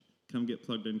come get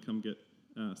plugged in, come get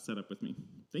set up with me.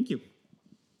 Thank you.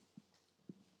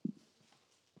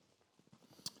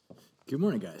 Good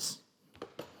morning, guys.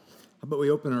 How about we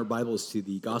open our Bibles to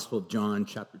the Gospel of John,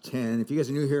 chapter 10. If you guys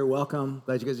are new here, welcome.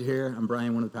 Glad you guys are here. I'm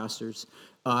Brian, one of the pastors.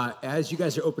 As you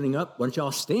guys are opening up, why don't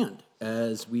y'all stand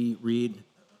as we read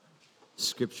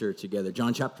Scripture together.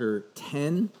 John chapter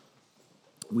 10.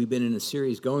 We've been in a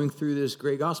series going through this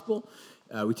great gospel.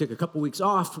 We took a couple weeks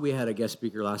off. We had a guest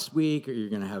speaker last week, or you're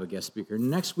going to have a guest speaker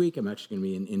next week. I'm actually going to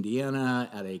be in Indiana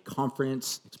at a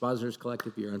conference, Expositors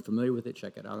Collective. If you're unfamiliar with it,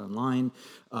 check it out online.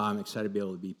 I'm excited to be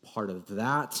able to be part of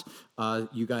that.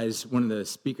 You guys, one of the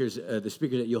speakers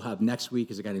that you'll have next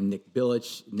week is a guy named Nick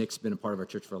Billich. Nick's been a part of our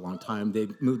church for a long time. They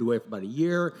moved away for about a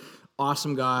year.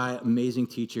 Awesome guy, amazing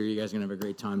teacher. You guys are going to have a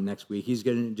great time next week. He's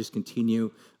going to just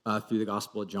continue through the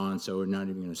Gospel of John, so we're not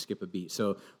even going to skip a beat.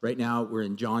 So right now, we're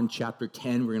in John chapter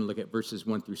 10. We're going to look at verses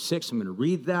 1 through 6. I'm going to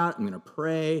read that. I'm going to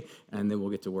pray, and then we'll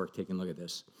get to work taking a look at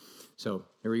this. So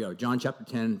here we go. John chapter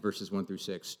 10, verses 1 through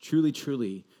 6. Truly,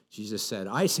 truly, Jesus said,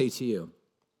 I say to you,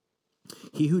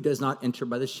 he who does not enter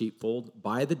by the sheepfold,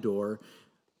 by the door,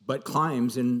 but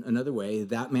climbs in another way,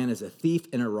 that man is a thief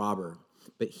and a robber.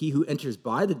 But he who enters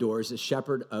by the door is the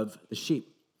shepherd of the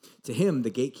sheep. To him, the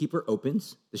gatekeeper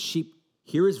opens. The sheep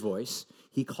hear his voice.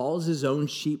 He calls his own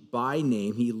sheep by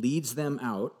name. He leads them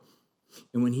out.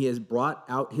 And when he has brought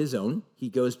out his own, he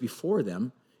goes before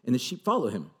them, and the sheep follow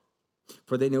him,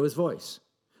 for they know his voice.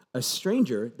 A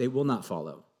stranger they will not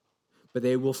follow, but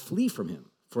they will flee from him,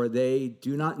 for they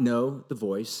do not know the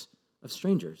voice of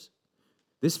strangers.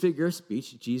 This figure of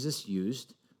speech Jesus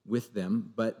used with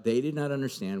them, but they did not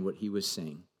understand what he was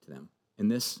saying to them. And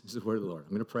this is the word of the Lord.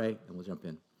 I'm going to pray, and we'll jump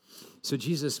in. So,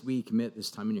 Jesus, we commit this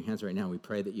time in your hands right now. We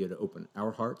pray that you would open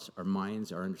our hearts, our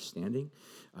minds, our understanding.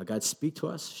 God, speak to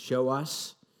us. Show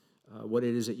us what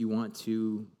it is that you want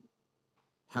to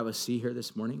have us see here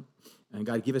this morning. And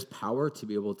God, give us power to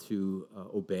be able to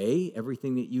obey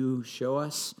everything that you show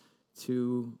us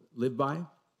to live by.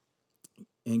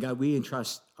 And God, we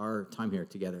entrust our time here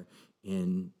together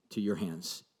into your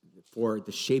hands for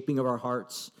the shaping of our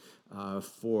hearts,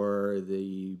 for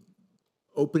the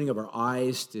opening of our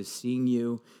eyes to seeing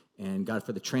you, and God,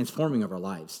 for the transforming of our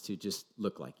lives to just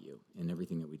look like you in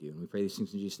everything that we do. And we pray these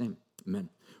things in Jesus' name. Amen.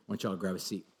 Why don't y'all grab a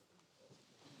seat?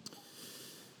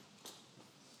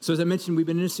 So as I mentioned, we've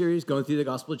been in a series going through the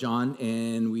Gospel of John,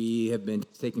 and we have been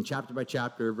taking chapter by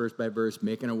chapter, verse by verse,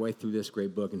 making our way through this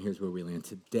great book, and here's where we land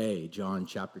today, John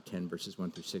chapter 10, verses 1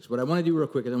 through 6. What I want to do real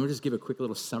quick is I'm going to just give a quick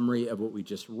little summary of what we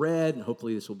just read, and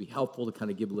hopefully this will be helpful to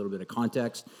kind of give a little bit of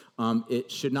context.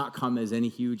 It should not come as any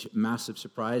huge, massive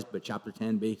surprise, but chapter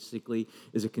 10 basically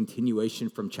is a continuation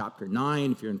from chapter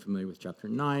 9. If you're unfamiliar with chapter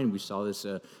 9, we saw this,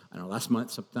 last month,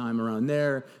 sometime around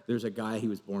there. There's a guy, he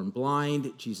was born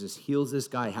blind. Jesus heals this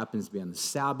guy. Happens to be on the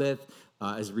Sabbath.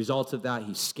 As a result of that,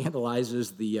 he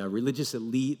scandalizes the religious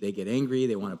elite. They get angry.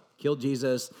 They want to kill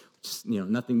Jesus. Just,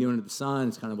 nothing new under the sun.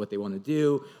 It's kind of what they want to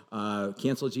do.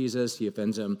 Cancel Jesus. He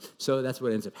offends them. So that's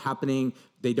what ends up happening.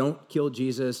 They don't kill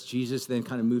Jesus. Jesus then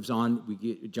kind of moves on. We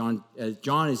get John,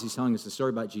 as he's telling us the story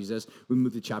about Jesus, we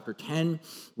move to chapter 10,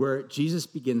 where Jesus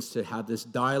begins to have this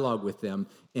dialogue with them.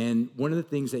 And one of the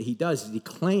things that he does is he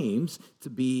claims to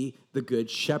be the good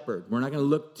shepherd. We're not going to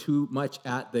look too much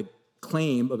at the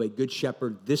claim of a good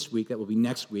shepherd this week. That will be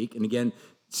next week. And again,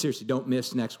 seriously, don't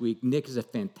miss next week. Nick is a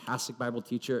fantastic Bible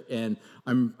teacher, and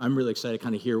I'm really excited to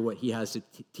kind of hear what he has to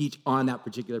teach on that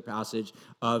particular passage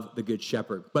of the Good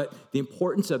Shepherd. But the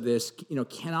importance of this,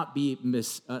 cannot be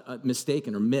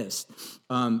mistaken or missed.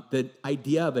 The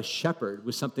idea of a shepherd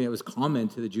was something that was common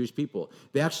to the Jewish people.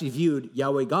 They actually viewed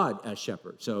Yahweh God as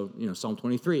shepherd. So, Psalm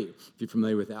 23, if you're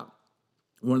familiar with that.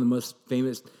 One of the most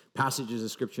famous passages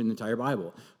of Scripture in the entire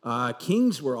Bible.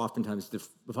 Kings were oftentimes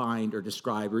defined or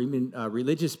described, or even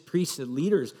religious priests and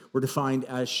leaders were defined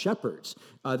as shepherds.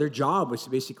 Their job was to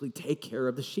basically take care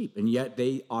of the sheep, and yet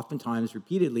they oftentimes,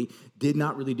 repeatedly, did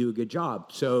not really do a good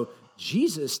job. So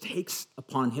Jesus takes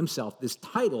upon himself this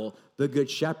title, the Good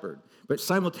Shepherd. But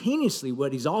simultaneously,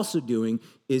 what he's also doing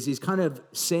is he's kind of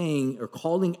saying or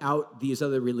calling out these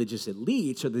other religious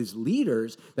elites or these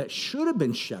leaders that should have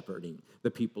been shepherding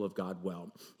the people of God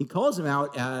well. He calls them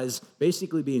out as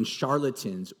basically being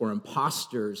charlatans or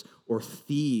imposters or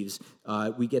thieves.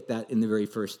 We get that in the very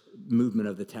first movement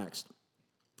of the text.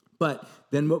 But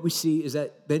then what we see is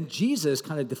that then Jesus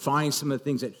kind of defines some of the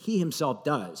things that he himself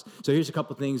does. So here's a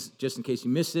couple things, just in case you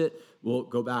missed it. We'll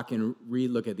go back and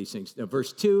re-look at these things. Now,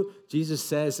 verse 2, Jesus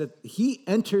says that he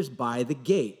enters by the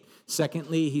gate.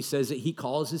 Secondly, he says that he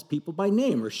calls his people by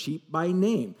name, or sheep by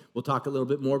name. We'll talk a little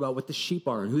bit more about what the sheep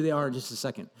are and who they are in just a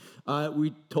second.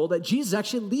 We're told that Jesus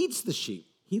actually leads the sheep.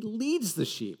 He leads the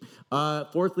sheep.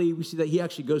 Fourthly, we see that he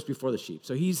actually goes before the sheep.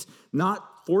 So he's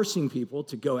not forcing people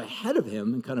to go ahead of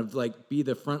him and kind of like be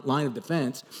the front line of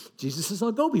defense. Jesus says,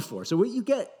 I'll go before. So what you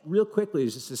get real quickly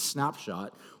is just this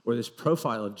snapshot or this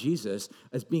profile of Jesus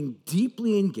as being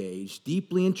deeply engaged,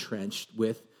 deeply entrenched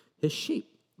with his sheep.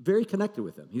 Very connected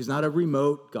with him. He's not a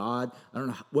remote God. I don't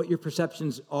know what your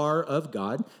perceptions are of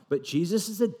God, but Jesus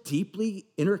is a deeply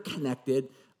interconnected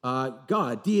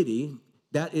God, deity,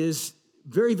 that is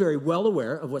very, very well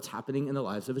aware of what's happening in the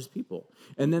lives of his people.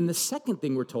 And then the second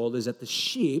thing we're told is that the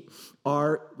sheep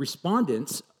are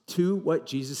respondents to what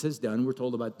Jesus has done. We're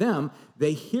told about them.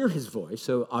 They hear his voice,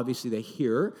 so obviously they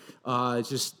hear.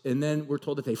 And then we're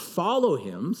told that they follow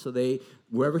him, so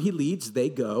wherever he leads, they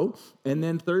go. And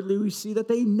then thirdly, we see that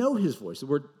they know his voice. The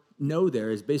word know there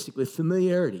is basically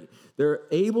familiarity. They're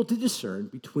able to discern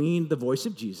between the voice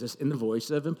of Jesus and the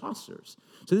voice of imposters.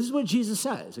 So this is what Jesus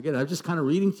says. Again, I'm just kind of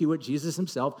reading to you what Jesus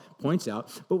himself points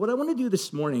out. But what I want to do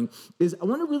this morning is I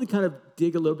want to really kind of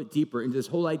dig a little bit deeper into this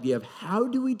whole idea of how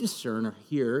do we discern or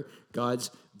hear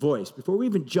God's voice. Before we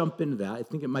even jump into that, I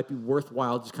think it might be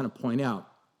worthwhile just kind of point out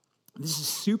this is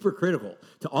super critical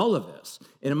to all of this.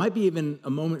 And it might be even a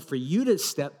moment for you to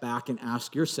step back and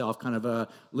ask yourself kind of a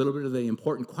little bit of the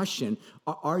important question.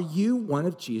 Are you one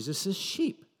of Jesus'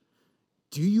 sheep?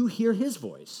 Do you hear his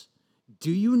voice?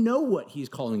 Do you know what he's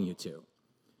calling you to?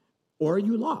 Or are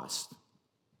you lost?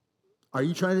 Are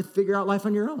you trying to figure out life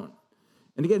on your own?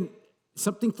 And again,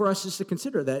 something for us is to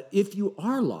consider that if you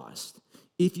are lost,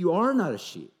 if you are not a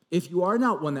sheep, if you are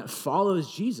not one that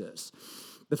follows Jesus,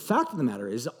 the fact of the matter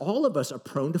is all of us are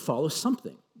prone to follow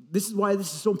something. This is why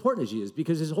this is so important to Jesus,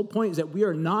 because his whole point is that we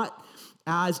are not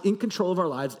as in control of our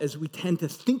lives as we tend to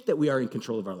think that we are in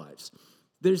control of our lives.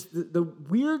 There's the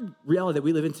weird reality that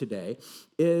we live in today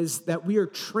is that we are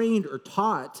trained or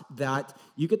taught that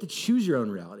you get to choose your own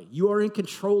reality. You are in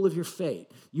control of your fate.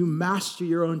 You master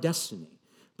your own destiny.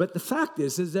 But the fact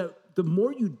is that the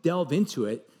more you delve into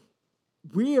it,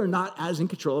 we are not as in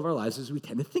control of our lives as we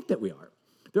tend to think that we are.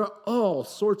 There are all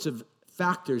sorts of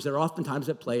factors that are oftentimes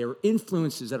at play or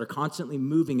influences that are constantly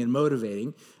moving and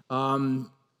motivating,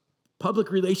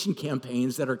 public relation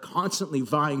campaigns that are constantly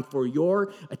vying for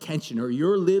your attention or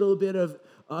your little bit of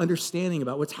understanding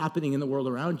about what's happening in the world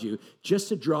around you just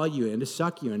to draw you in, to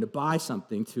suck you in, to buy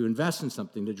something, to invest in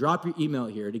something, to drop your email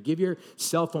here, to give your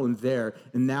cell phone there,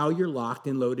 and now you're locked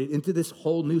and loaded into this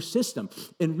whole new system.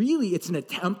 And really, it's an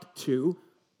attempt to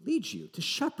lead you, to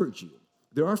shepherd you.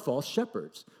 There are false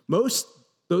shepherds. Most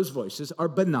those voices are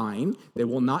benign. They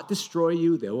will not destroy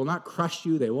you. They will not crush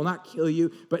you. They will not kill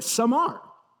you. But some are.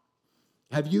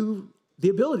 Have you the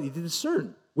ability to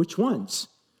discern which ones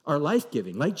are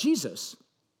life-giving, like Jesus,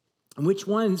 and which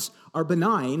ones are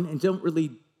benign and don't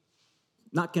really,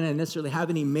 not going to necessarily have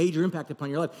any major impact upon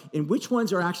your life, and which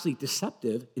ones are actually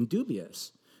deceptive and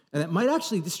dubious, and that might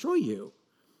actually destroy you?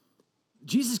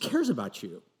 Jesus cares about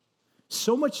you,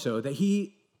 so much so that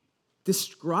he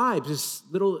describes this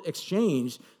little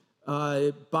exchange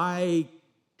by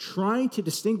trying to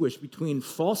distinguish between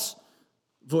false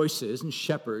voices and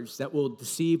shepherds that will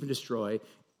deceive and destroy,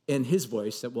 and his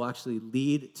voice that will actually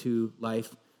lead to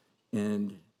life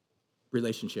and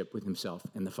relationship with himself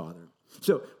and the Father.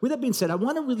 So with that being said, I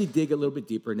want to really dig a little bit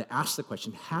deeper and to ask the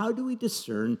question, how do we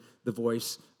discern the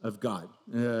voice of God?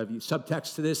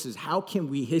 Subtext to this is, how can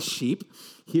we, his sheep,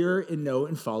 hear and know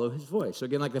and follow his voice? So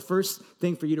again, like the first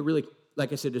thing for you to really,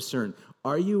 like I said, discern,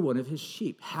 are you one of his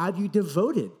sheep? Have you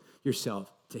devoted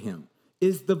yourself to him?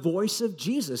 Is the voice of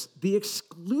Jesus the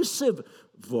exclusive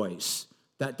voice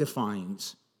that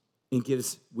defines and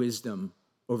gives wisdom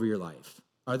over your life?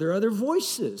 Are there other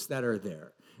voices that are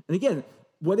there? And again,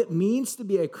 what it means to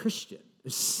be a Christian,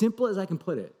 as simple as I can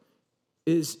put it,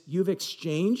 is you've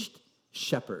exchanged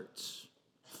shepherds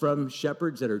from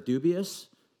shepherds that are dubious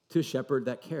to a shepherd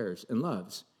that cares and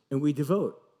loves. And we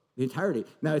devote the entirety.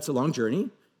 Now, it's a long journey.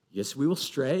 Yes, we will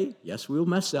stray. Yes, we will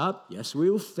mess up. Yes, we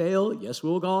will fail. Yes, we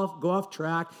will go off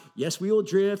track. Yes, we will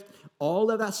drift. All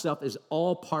of that stuff is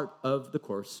all part of the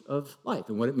course of life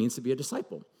and what it means to be a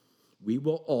disciple. We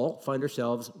will all find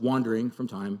ourselves wandering from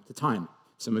time to time.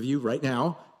 Some of you right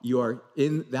now, you are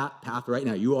in that path right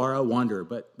now. You are a wanderer,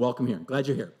 but welcome here. Glad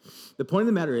you're here. The point of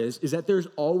the matter is that there's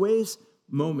always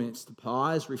moments to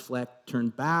pause, reflect, turn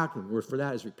back. The word for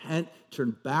that is repent,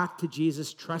 turn back to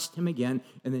Jesus, trust him again,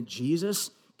 and then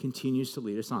Jesus continues to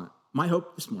lead us on. My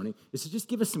hope this morning is to just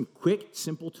give us some quick,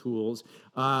 simple tools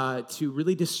to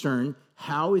really discern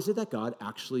how is it that God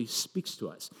actually speaks to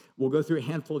us. We'll go through a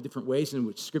handful of different ways in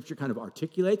which Scripture kind of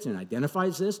articulates and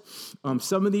identifies this.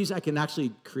 Some of these I can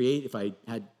actually create if I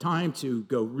had time to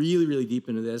go really, really deep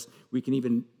into this. We can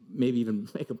even maybe even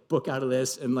make a book out of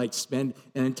this and like spend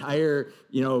an entire,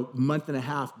 month and a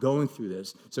half going through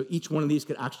this. So each one of these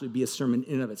could actually be a sermon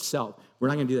in and of itself. We're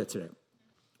not going to do that today.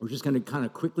 We're just going to kind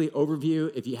of quickly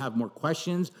overview. If you have more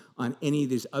questions on any of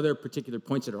these other particular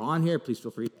points that are on here, please feel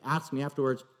free to ask me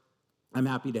afterwards. I'm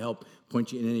happy to help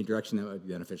point you in any direction that might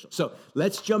be beneficial. So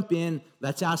let's jump in.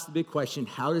 Let's ask the big question,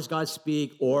 how does God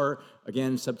speak? Or,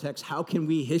 again, subtext, how can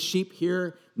we, his sheep,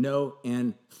 hear, know,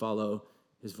 and follow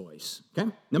his voice? Okay?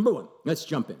 Number one, let's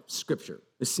jump in. Scripture.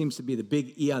 This seems to be the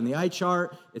big E on the eye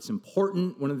chart. It's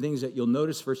important. One of the things that you'll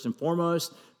notice first and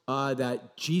foremost,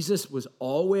 that Jesus was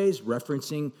always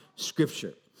referencing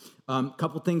Scripture.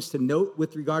 Couple things to note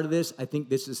with regard to this. I think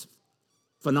this is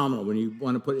phenomenal when you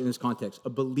want to put it in this context. A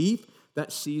belief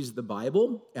that sees the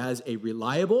Bible as a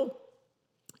reliable,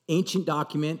 ancient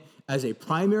document, as a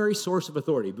primary source of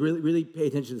authority. Really, really pay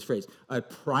attention to this phrase. A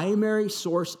primary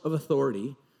source of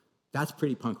authority, that's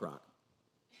pretty punk rock.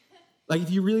 Like,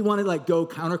 if you really want to, go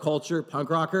counterculture, punk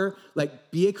rocker,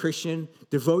 be a Christian,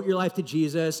 devote your life to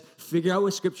Jesus, figure out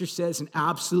what Scripture says, and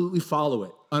absolutely follow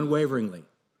it unwaveringly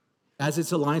as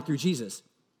it's aligned through Jesus.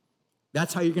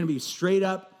 That's how you're going to be straight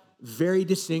up, very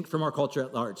distinct from our culture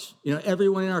at large.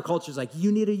 Everyone in our culture is like,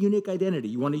 you need a unique identity.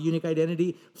 You want a unique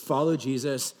identity? Follow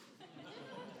Jesus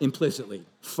implicitly.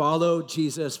 Follow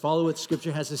Jesus. Follow what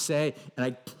Scripture has to say. And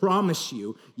I promise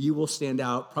you, you will stand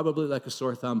out, probably like a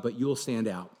sore thumb, but you will stand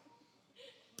out.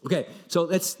 Okay, so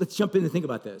let's jump in and think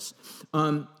about this.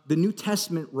 The New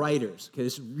Testament writers, okay,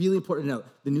 this is really important to note.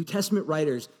 The New Testament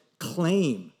writers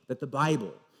claim that the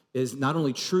Bible is not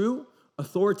only true,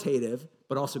 authoritative,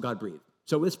 but also God-breathed.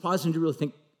 So let's pause and really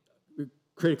think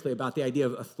critically about the idea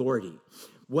of authority.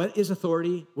 What is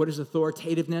authority? What is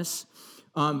authoritativeness?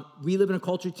 We live in a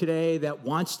culture today that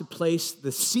wants to place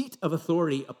the seat of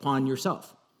authority upon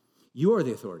yourself. You are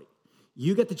the authority.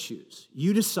 You get to choose.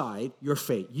 You decide your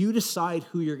fate. You decide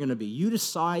who you're going to be. You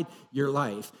decide your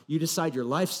life. You decide your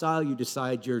lifestyle. You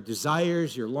decide your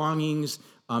desires, your longings,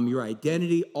 your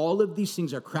identity. All of these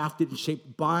things are crafted and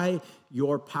shaped by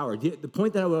your power. The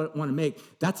point that I want to make,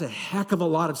 that's a heck of a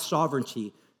lot of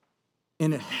sovereignty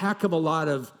and a heck of a lot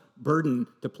of burden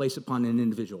to place upon an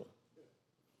individual.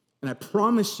 And I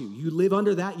promise you, you live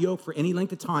under that yoke for any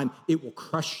length of time, it will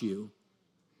crush you.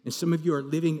 And some of you are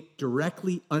living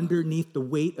directly underneath the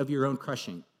weight of your own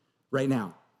crushing right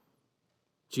now.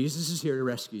 Jesus is here to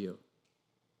rescue you.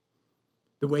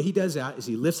 The way he does that is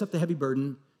he lifts up the heavy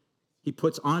burden, he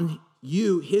puts on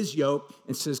you his yoke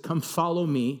and says, come follow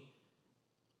me.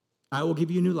 I will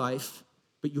give you new life,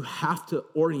 but you have to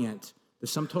orient the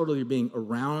sum total of your being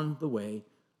around the way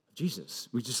of Jesus.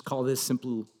 We just call this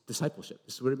simple discipleship.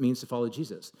 This is what it means to follow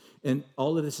Jesus. And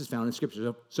all of this is found in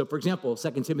Scripture. So for example,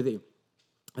 2 Timothy,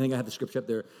 I think I have the scripture up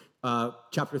there,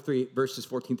 chapter 3, verses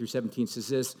 14 through 17 says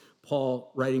this,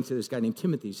 Paul writing to this guy named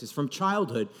Timothy, says, from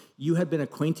childhood, you have been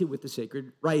acquainted with the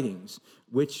sacred writings,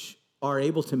 which are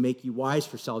able to make you wise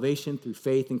for salvation through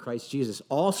faith in Christ Jesus.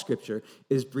 All Scripture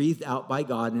is breathed out by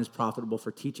God and is profitable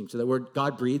for teaching. So that word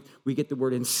God breathed, we get the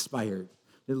word inspired.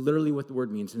 That's literally what the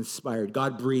word means, inspired.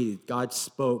 God breathed, God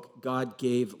spoke, God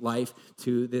gave life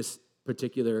to this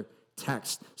particular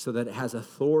text so that it has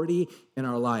authority in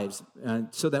our lives, and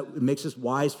so that it makes us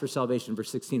wise for salvation. Verse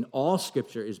 16, all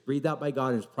Scripture is breathed out by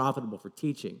God and is profitable for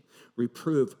teaching,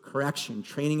 reproof, correction,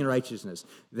 training in righteousness,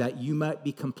 that you might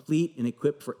be complete and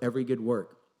equipped for every good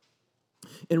work.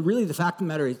 And really, the fact of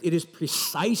the matter is, it is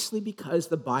precisely because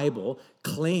the Bible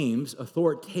claims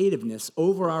authoritativeness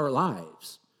over our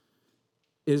lives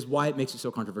is why it makes it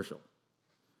so controversial.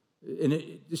 And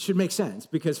it should make sense,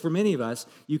 because for many of us,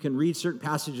 you can read certain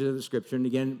passages of the Scripture, and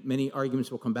again, many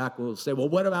arguments will come back. We'll say, well,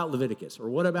 what about Leviticus?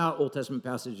 Or what about Old Testament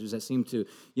passages that seem to,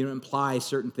 imply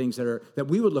certain things that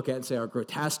we would look at and say are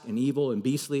grotesque and evil and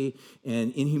beastly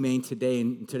and inhumane today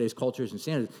in today's cultures and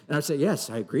standards? And I'd say,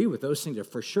 yes, I agree with those things. They're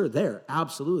for sure there,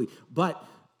 absolutely. But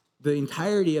the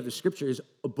entirety of the Scripture is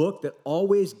a book that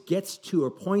always gets to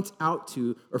or points out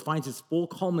to or finds its full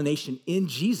culmination in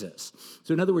Jesus.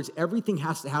 So in other words, everything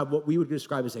has to have what we would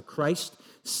describe as a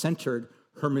Christ-centered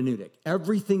hermeneutic.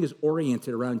 Everything is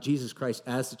oriented around Jesus Christ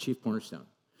as the chief cornerstone.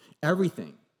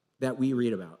 Everything that we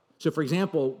read about. So for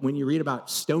example, when you read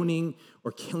about stoning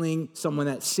or killing someone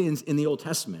that sins in the Old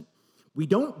Testament, we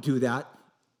don't do that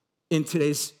in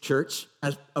today's church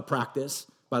as a practice,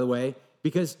 by the way,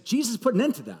 because Jesus put an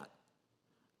end to that.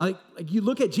 Like you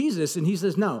look at Jesus and he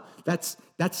says, no, that's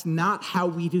not how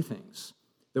we do things.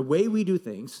 The way we do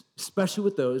things, especially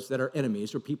with those that are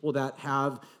enemies or people that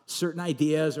have certain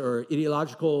ideas or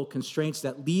ideological constraints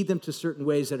that lead them to certain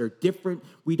ways that are different,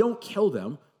 we don't kill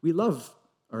them. We love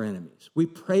our enemies. We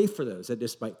pray for those that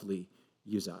despitefully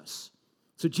use us.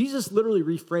 So Jesus literally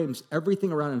reframes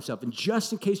everything around himself. And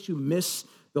just in case you miss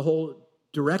the whole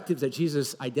directives that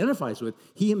Jesus identifies with,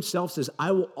 he himself says,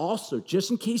 I will also, just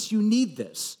in case you need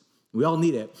this, we all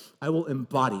need it, I will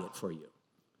embody it for you.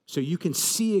 So you can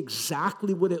see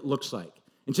exactly what it looks like.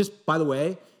 And just, by the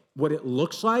way, what it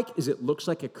looks like is it looks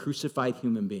like a crucified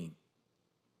human being.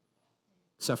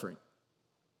 Suffering.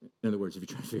 In other words, if you're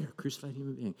trying to figure out crucified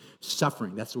human being,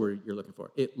 suffering, that's the word you're looking for.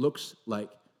 It looks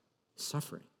like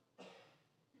suffering.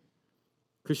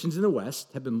 Christians in the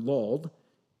West have been lulled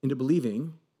into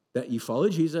believing that you follow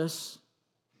Jesus,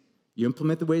 you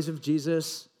implement the ways of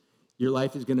Jesus, your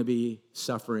life is going to be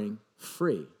suffering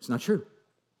free. It's not true.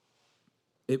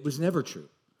 It was never true.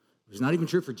 It was not even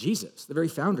true for Jesus, the very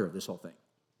founder of this whole thing.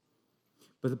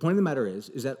 But the point of the matter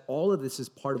is that all of this is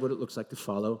part of what it looks like to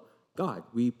follow God.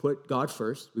 We put God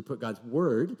first. We put God's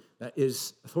word that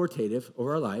is authoritative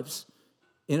over our lives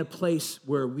in a place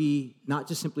where we not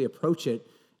just simply approach it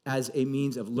as a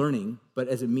means of learning, but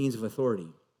as a means of authority.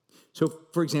 So,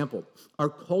 for example, our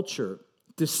culture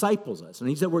disciples us, and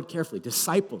I use that word carefully,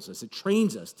 disciples us, it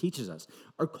trains us, teaches us.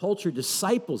 Our culture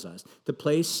disciples us to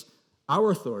place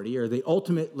our authority, or the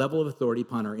ultimate level of authority,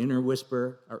 upon our inner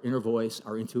whisper, our inner voice,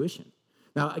 our intuition.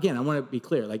 Now, again, I want to be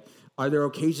clear, are there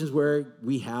occasions where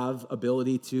we have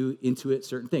ability to intuit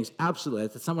certain things? Absolutely.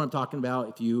 That's not what I'm talking about.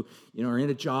 If you are in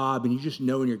a job and you just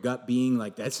know in your gut being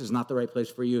like, this is not the right place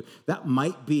for you, that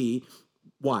might be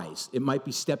wise. It might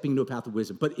be stepping into a path of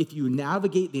wisdom. But if you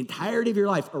navigate the entirety of your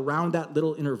life around that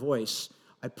little inner voice,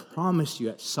 I promise you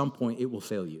at some point it will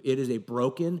fail you. It is a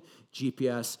broken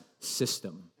GPS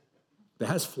system that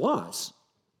has flaws.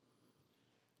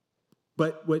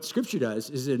 But what Scripture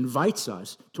does is it invites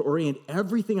us to orient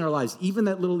everything in our lives, even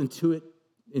that little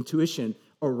intuition,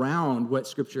 around what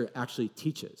Scripture actually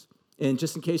teaches. And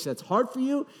just in case that's hard for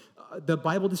you, the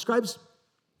Bible describes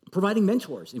providing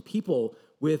mentors and people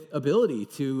with ability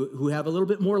who have a little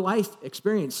bit more life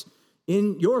experience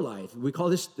in your life. We call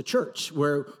this the church,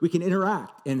 where we can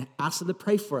interact and ask them to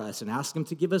pray for us and ask them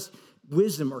to give us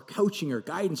wisdom or coaching or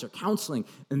guidance or counseling.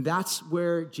 And that's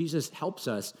where Jesus helps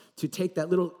us to take that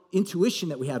little intuition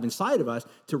that we have inside of us,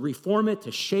 to reform it,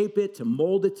 to shape it, to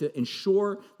mold it, to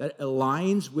ensure that it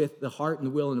aligns with the heart and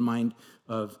the will and the mind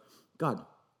of God.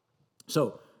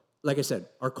 So, like I said,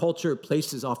 our culture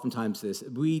places oftentimes this.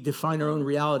 We define our own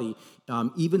reality,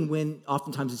 even when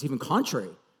oftentimes it's even contrary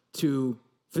to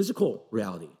physical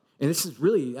reality. And this is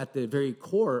really at the very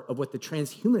core of what the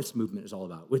transhumanist movement is all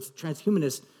about. Which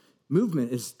transhumanist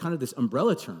movement is kind of this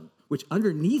umbrella term, which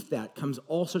underneath that comes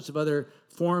all sorts of other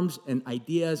forms and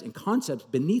ideas and concepts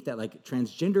beneath that, like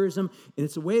transgenderism. And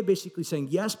it's a way of basically saying,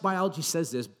 yes, biology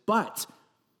says this, but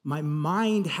my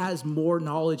mind has more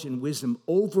knowledge and wisdom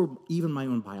over even my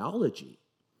own biology.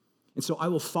 And so I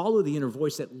will follow the inner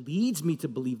voice that leads me to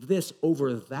believe this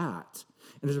over that.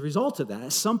 And as a result of that,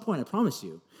 at some point, I promise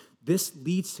you, this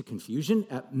leads to confusion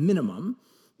at minimum.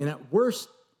 And at worst,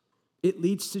 it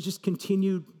leads to just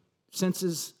continued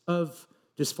senses of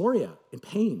dysphoria and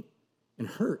pain and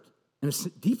hurt and a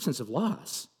deep sense of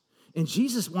loss. And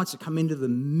Jesus wants to come into the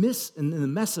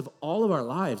mess of all of our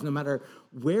lives, no matter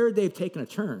where they've taken a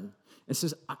turn, and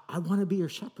says, I want to be your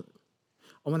shepherd.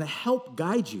 I want to help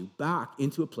guide you back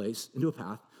into a place, into a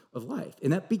path of life.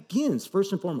 And that begins,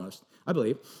 first and foremost, I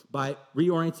believe, by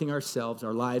reorienting ourselves,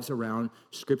 our lives around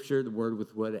Scripture, the Word,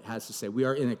 with what it has to say. We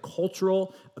are in a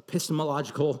cultural,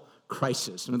 epistemological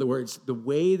crisis. In other words, the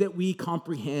way that we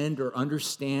comprehend or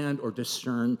understand or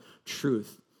discern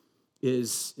truth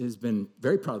has been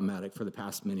very problematic for the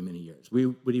past many, many years. We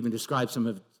would even describe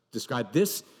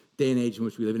this day and age in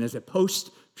which we live in as a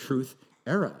post-truth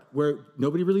era, where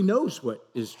nobody really knows what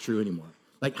is true anymore.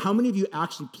 Like, how many of you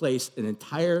actually place an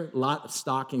entire lot of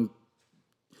stock and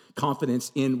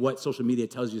confidence in what social media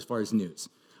tells you as far as news?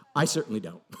 I certainly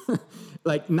don't.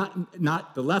 Like,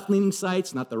 not the left-leaning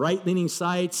sites, not the right-leaning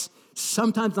sites,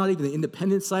 sometimes not even the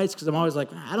independent sites, because I'm always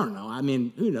like, I don't know. I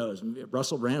mean, who knows?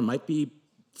 Russell Brand might be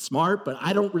smart, but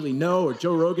I don't really know. Or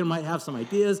Joe Rogan might have some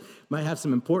ideas, might have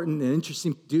some important and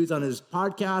interesting dudes on his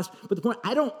podcast. But the point,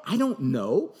 I don't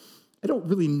know. I don't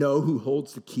really know who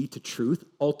holds the key to truth,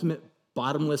 ultimate,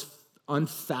 bottomless,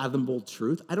 unfathomable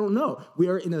truth. I don't know. We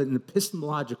are in an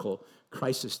epistemological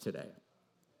crisis today.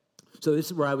 So this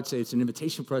is where I would say it's an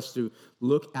invitation for us to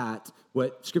look at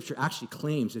what Scripture actually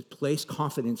claims, is place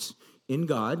confidence in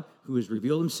God, who has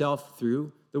revealed himself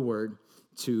through the Word,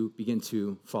 to begin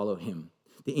to follow him.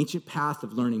 The ancient path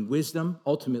of learning wisdom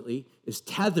ultimately is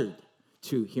tethered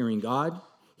to hearing God.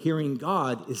 Hearing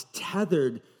God is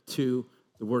tethered to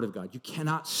the Word of God. You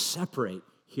cannot separate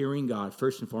hearing God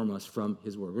first and foremost from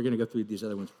his word. We're going to go through these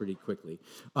other ones pretty quickly.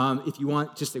 If you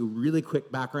want just a really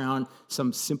quick background,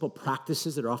 some simple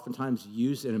practices that are oftentimes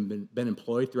used and have been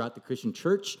employed throughout the Christian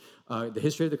church, the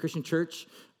history of the Christian church,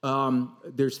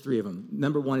 there's three of them.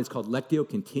 Number one is called Lectio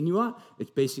Continua.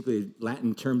 It's basically a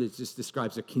Latin term that just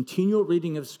describes a continual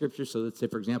reading of Scripture. So let's say,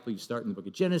 for example, you start in the book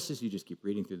of Genesis. You just keep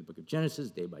reading through the book of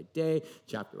Genesis day by day,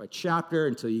 chapter by chapter,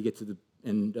 until you get to the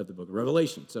end of the book of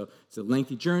Revelation. So it's a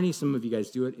lengthy journey. Some of you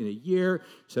guys do it in a year.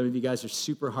 Some of you guys are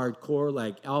super hardcore,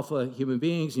 like alpha human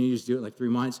beings, and you just do it in like 3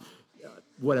 months.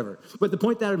 Whatever. But the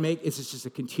point that I would make is it's just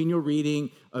a continual reading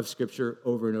of Scripture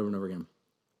over and over and over again.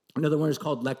 Another one is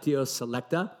called Lectio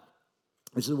Selecta.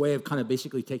 This is a way of kind of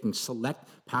basically taking select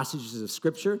passages of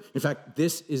Scripture. In fact,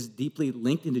 this is deeply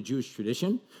linked into Jewish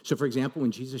tradition. So, for example,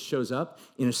 when Jesus shows up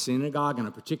in a synagogue on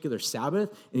a particular Sabbath,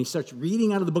 and he starts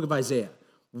reading out of the book of Isaiah,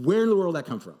 where in the world did that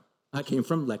come from? That came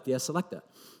from Lectio Selecta,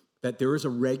 that there is a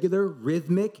regular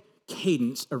rhythmic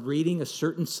cadence of reading a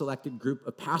certain selected group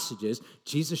of passages.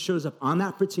 Jesus shows up on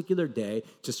that particular day.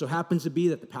 Just so happens to be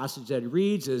that the passage that he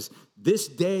reads is, this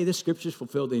day, this scripture is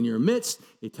fulfilled in your midst.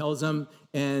 He tells them,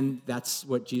 and that's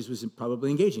what Jesus was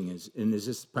probably engaging in, is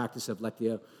this practice of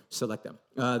Lectio Selecta.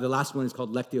 The last one is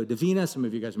called Lectio Divina. Some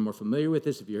of you guys are more familiar with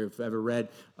this. If you've ever read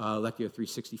Lectio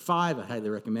 365, I highly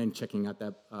recommend checking out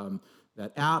that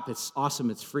app. It's awesome.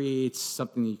 It's free. It's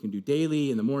something that you can do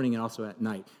daily, in the morning, and also at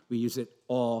night. We use it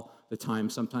all the time.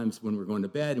 Sometimes when we're going to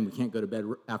bed and we can't go to bed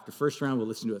after first round, we'll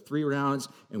listen to it 3 rounds,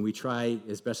 and we try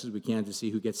as best as we can to see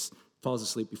who falls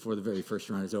asleep before the very first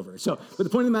round is over. But the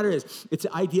point of the matter is, it's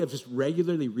the idea of just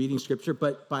regularly reading Scripture,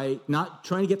 but by not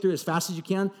trying to get through it as fast as you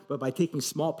can, but by taking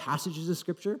small passages of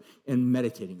Scripture and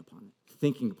meditating upon it,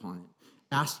 thinking upon it,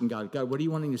 asking God, what are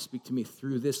you wanting to speak to me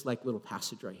through this like little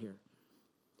passage right here?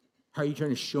 How are you trying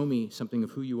to show me something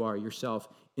of who you are yourself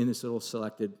in this little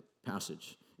selected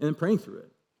passage? And then praying through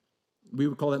it. We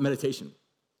would call that meditation.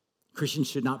 Christians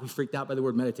should not be freaked out by the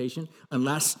word meditation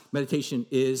unless meditation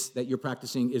that you're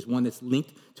practicing is one that's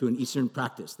linked to an Eastern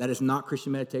practice. That is not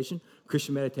Christian meditation.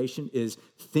 Christian meditation is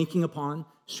thinking upon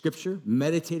Scripture,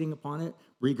 meditating upon it,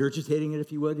 regurgitating it,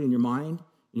 if you would, in your mind,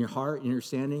 in your heart, in your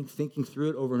understanding, thinking through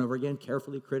it over and over again,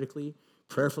 carefully, critically,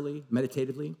 prayerfully,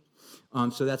 meditatively.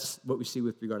 So that's what we see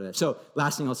with regard to that. So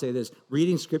last thing I'll say is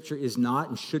reading Scripture is not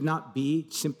and should not be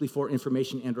simply for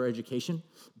information and or education,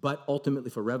 but ultimately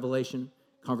for revelation,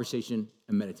 conversation,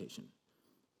 and meditation.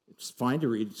 It's fine to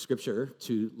read Scripture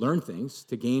to learn things,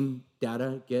 to gain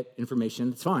data, get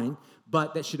information. It's fine,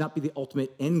 but that should not be the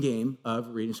ultimate end game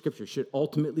of reading Scripture. It should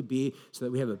ultimately be so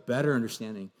that we have a better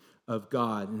understanding of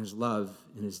God and his love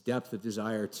and his depth of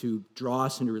desire to draw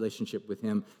us into relationship with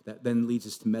him that then leads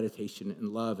us to meditation and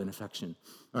love and affection.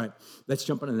 All right, let's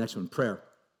jump on to the next one, prayer.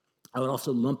 I would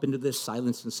also lump into this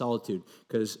silence and solitude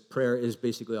because prayer is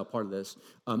basically a part of this.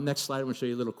 Next slide, I'm going to show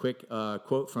you a little quick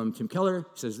quote from Tim Keller.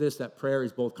 He says this, that prayer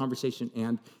is both conversation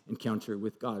and encounter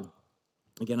with God.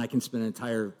 Again, I can spend an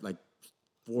entire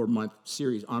 4-month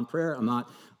series on prayer. I'm not,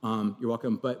 you're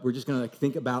welcome, but we're just going to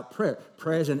think about prayer.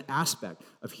 Prayer is an aspect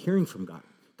of hearing from God.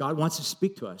 God wants to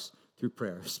speak to us through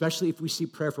prayer, especially if we see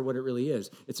prayer for what it really is.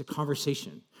 It's a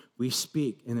conversation. We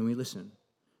speak and then we listen.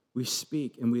 We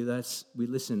speak and we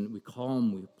listen, we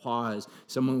calm, we pause.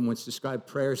 Someone once described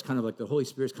prayer as kind of like the Holy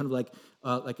Spirit, kind of like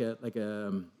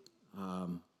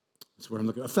that's what I'm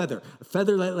looking at, a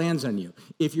feather that lands on you.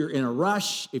 If you're in a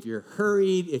rush, if you're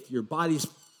hurried, if your body's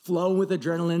flowing with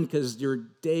adrenaline because your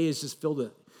day is just filled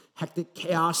with hectic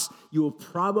chaos, you will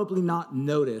probably not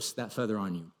notice that feather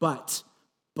on you. But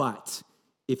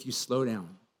if you slow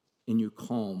down and you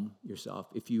calm yourself,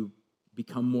 if you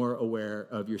become more aware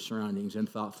of your surroundings and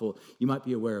thoughtful, you might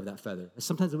be aware of that feather. That's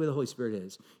sometimes the way the Holy Spirit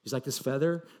is. He's like this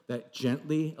feather that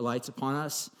gently alights upon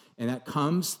us, and that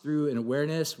comes through an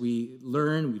awareness. We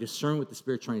learn, we discern what the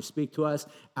Spirit's trying to speak to us.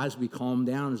 As we calm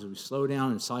down, as we slow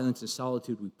down in silence and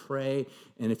solitude, we pray.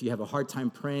 And if you have a hard time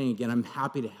praying, again, I'm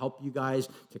happy to help you guys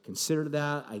to consider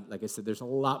that. Like I said, there's a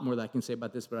lot more that I can say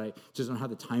about this, but I just don't have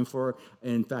the time for it.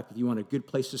 And in fact, if you want a good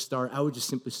place to start, I would just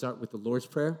simply start with the Lord's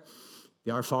Prayer.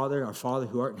 The Our Father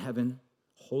who art in heaven,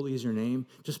 holy is your name.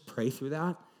 Just pray through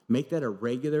that. Make that a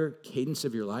regular cadence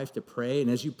of your life to pray.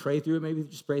 And as you pray through it, maybe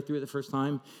just pray through it the first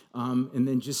time, and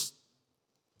then just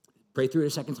pray through it a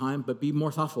second time, but be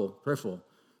more thoughtful, prayerful.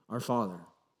 Our Father.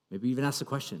 Maybe even ask the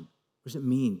question, what does it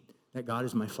mean that God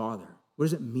is my Father? What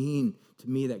does it mean to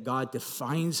me that God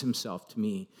defines himself to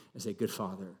me as a good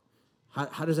Father?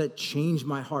 How does that change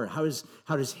my heart? How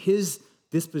does his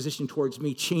disposition towards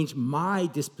me change my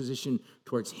disposition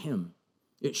towards him?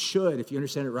 It should, if you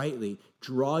understand it rightly,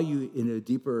 draw you in a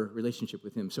deeper relationship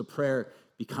with him. So prayer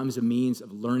becomes a means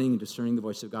of learning and discerning the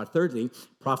voice of God. Thirdly,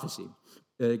 prophecy.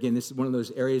 Again, this is one of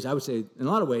those areas, I would say, in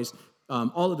a lot of ways,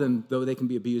 all of them, though they can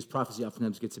be abused, prophecy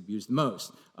oftentimes gets abused the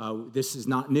most. This is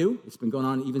not new. It's been going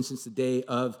on even since the day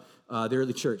of the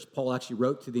early church. Paul actually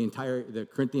wrote to the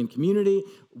Corinthian community.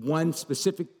 One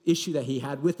specific issue that he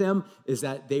had with them is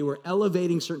that they were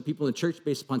elevating certain people in the church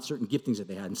based upon certain giftings that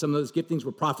they had. And some of those giftings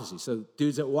were prophecy. So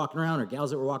dudes that were walking around or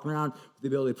gals that were walking around with the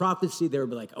ability of prophecy, they would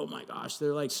be like, oh my gosh,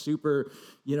 they're like super,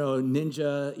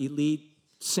 ninja elite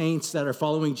saints that are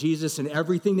following Jesus, and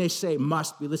everything they say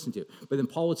must be listened to. But then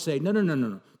Paul would say, no.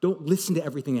 Don't listen to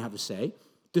everything they have to say.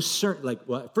 Discern,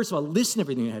 first of all, listen to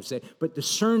everything they have to say, but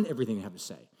discern everything they have to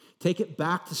say. Take it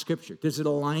back to Scripture. Does it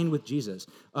align with Jesus?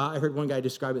 I heard one guy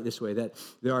describe it this way, that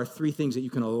there are three things that you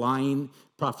can align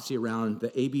prophecy around, the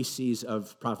ABCs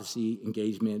of prophecy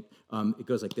engagement. It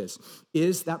goes like this.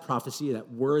 Is that prophecy,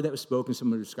 that word that was spoken,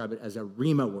 someone would describe it as a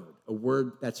rhema word, a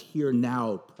word that's here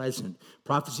now, present.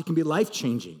 Prophecy can be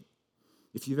life-changing.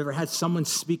 If you've ever had someone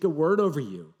speak a word over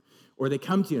you, or they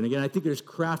come to you, and again, I think there's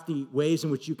crafty ways in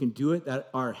which you can do it that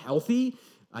are healthy.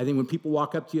 I think when people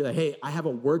walk up to you like, hey, I have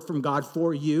a word from God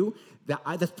for you,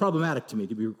 that's problematic to me,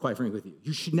 to be quite frank with you.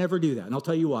 You should never do that, and I'll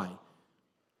tell you why.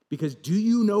 Because do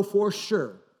you know for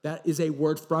sure that is a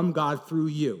word from God through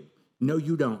you? No,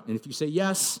 you don't. And if you say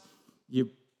yes, you're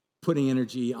putting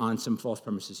energy on some false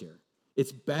premises here.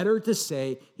 It's better to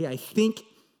say, hey, I think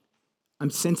I'm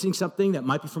sensing something that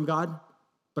might be from God,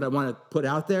 but I want to put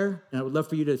out there, and I would love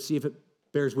for you to see if it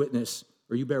bears witness,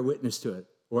 or you bear witness to it,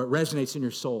 or it resonates in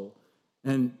your soul.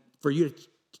 And for you to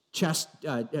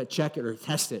check it or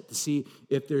test it to see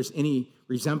if there's any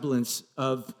resemblance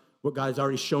of what God is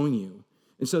already showing you.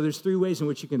 And so there's three ways in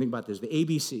which you can think about this. The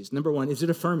ABCs. Number one, is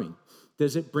it affirming?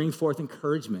 Does it bring forth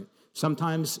encouragement?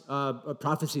 Sometimes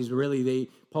prophecies, really,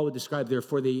 Paul would describe, they're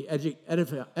for the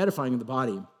edifying of the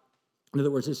body. In other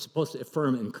words, it's supposed to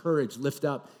affirm, encourage, lift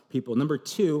up people. Number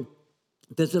two,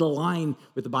 does it align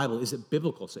with the Bible? Is it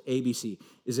biblical? So ABC.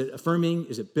 Is it affirming?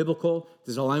 Is it biblical?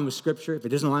 Does it align with Scripture? If it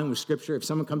doesn't align with Scripture, if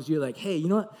someone comes to you like, hey, you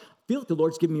know what? I feel like the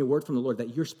Lord's giving me a word from the Lord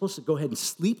that you're supposed to go ahead and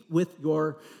sleep with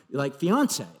your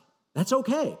fiance. That's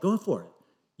okay. Go for it.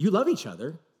 You love each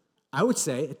other. I would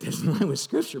say it doesn't align with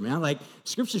Scripture, man.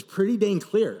 Scripture's pretty dang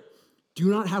clear. Do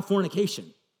not have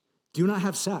fornication. Do not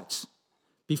have sex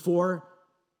before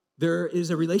there is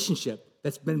a relationship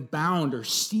that's been bound or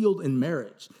sealed in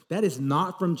marriage. That is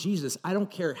not from Jesus. I don't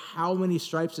care how many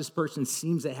stripes this person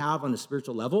seems to have on a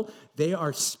spiritual level. They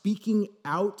are speaking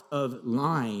out of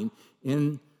line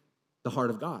in the heart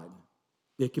of God.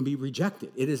 It can be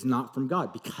rejected. It is not from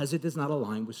God because it does not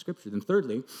align with Scripture. Then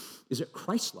thirdly, is it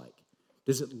Christ-like?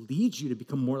 Does it lead you to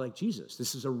become more like Jesus?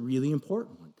 This is a really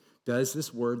important one. Does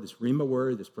this word, this rhema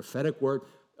word, this prophetic word,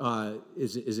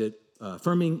 is it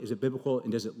affirming? Is it biblical?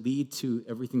 And does it lead to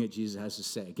everything that Jesus has to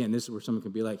say? Again, this is where someone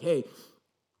can be like, hey,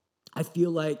 I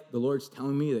feel like the Lord's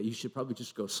telling me that you should probably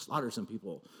just go slaughter some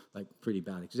people. Pretty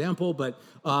bad example, but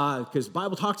because the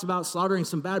Bible talks about slaughtering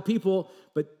some bad people,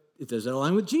 but it doesn't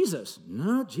align with Jesus.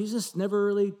 No, Jesus never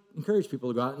really encouraged people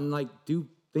to go out and do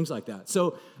things like that.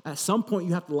 So at some point,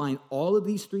 you have to align all of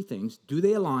these three things. Do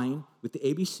they align with the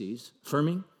ABCs,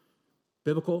 affirming,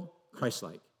 biblical,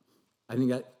 Christ-like? I think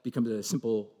that becomes a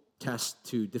simple test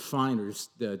to define or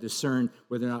discern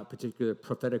whether or not a particular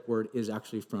prophetic word is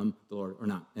actually from the Lord or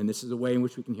not. And this is a way in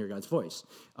which we can hear God's voice.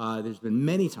 There's been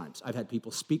many times I've had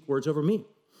people speak words over me.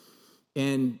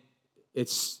 And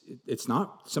it's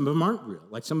not, some of them aren't real.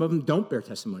 Some of them don't bear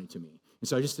testimony to me. And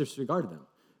so I just disregarded them.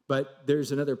 But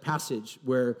there's another passage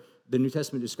where the New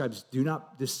Testament describes, do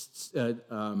not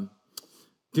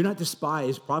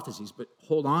despise prophecies, but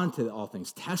hold on to all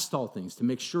things, test all things to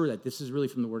make sure that this is really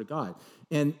from the Word of God.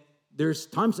 And there's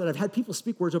times that I've had people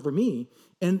speak words over me,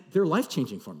 and they're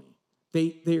life-changing for me.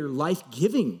 They're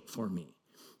life-giving for me.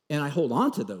 And I hold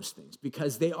on to those things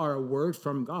because they are a word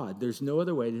from God. There's no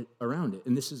other way around it.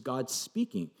 And this is God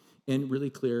speaking in really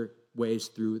clear ways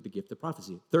through the gift of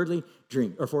prophecy. Fourthly,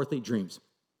 dreams.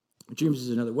 Dreams is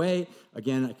another way.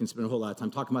 Again, I can spend a whole lot of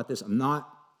time talking about this.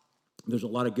 There's a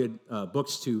lot of good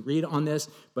books to read on this,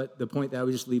 but the point that I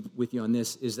would just leave with you on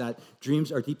this is that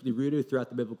dreams are deeply rooted throughout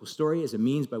the biblical story as a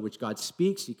means by which God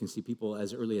speaks. You can see people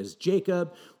as early as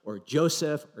Jacob or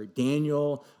Joseph or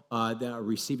Daniel that are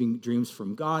receiving dreams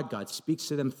from God. God speaks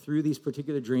to them through these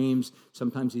particular dreams.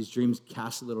 Sometimes these dreams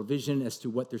cast a little vision as to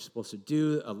what they're supposed to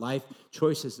do, a life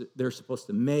choices that they're supposed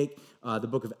to make. The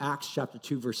book of Acts, chapter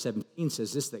 2, verse 17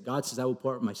 says this, that God says, I will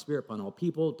pour out my spirit upon all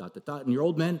people, ... and your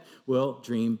old men will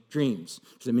dream dreams.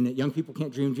 Does that mean that young people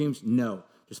can't dream dreams? No.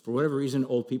 Just for whatever reason,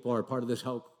 old people are a part of this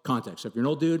whole context. So if you're an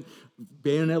old dude,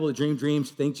 being able to dream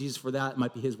dreams, thank Jesus for that. It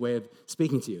might be his way of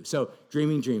speaking to you. So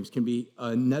dreaming dreams can be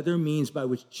another means by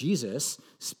which Jesus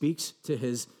speaks to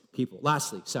his people.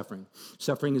 Lastly, suffering.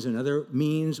 Suffering is another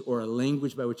means or a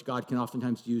language by which God can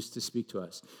oftentimes use to speak to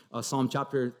us. Psalm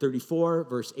chapter 34,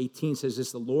 verse 18 says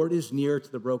this, "The Lord is near to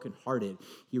the brokenhearted.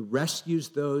 He rescues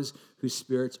those whose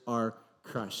spirits are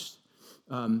crushed."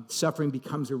 Suffering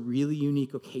becomes a really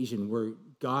unique occasion where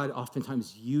God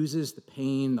oftentimes uses the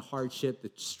pain, the hardship, the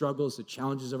struggles, the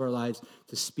challenges of our lives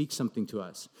to speak something to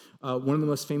us. One of the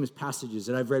most famous passages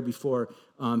that I've read before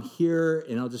here,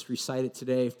 and I'll just recite it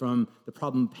today from The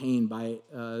Problem of Pain by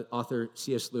author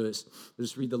C.S. Lewis. I'll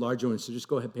just read the larger one, so just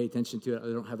go ahead and pay attention to it.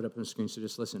 I don't have it up on the screen, so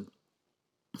just listen.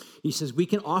 He says, "We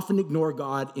can often ignore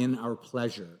God in our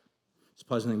pleasure." Just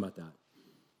pause and think about that.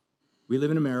 We live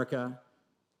in America.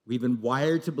 We've been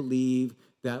wired to believe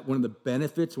that one of the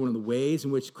benefits, one of the ways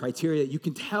in which criteria that you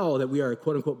can tell that we are a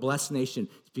quote-unquote blessed nation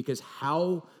is because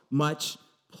how much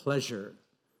pleasure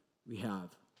we have.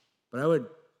 But I would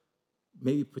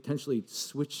maybe potentially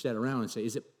switch that around and say,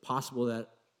 is it possible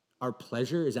that our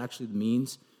pleasure is actually the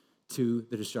means to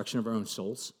the destruction of our own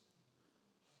souls?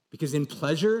 Because in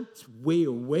pleasure, it's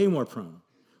way more prone,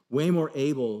 way more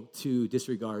able to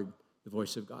disregard the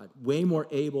voice of God, way more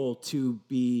able to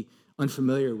be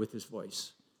unfamiliar with his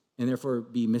voice, and therefore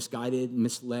be misguided,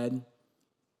 misled.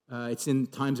 It's in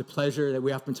times of pleasure that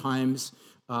we oftentimes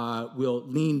will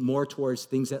lean more towards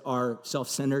things that are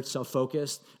self-centered,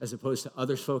 self-focused, as opposed to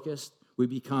others-focused. We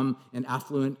become an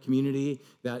affluent community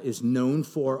that is known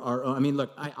for our own. I mean,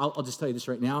 look, I'll just tell you this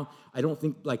right now. I don't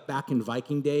think like back in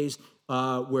Viking days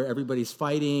where everybody's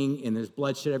fighting and there's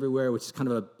bloodshed everywhere, which is kind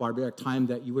of a barbaric time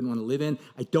that you wouldn't want to live in.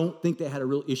 I don't think they had a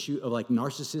real issue of like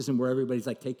narcissism where everybody's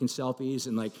like taking selfies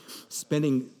and like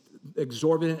spending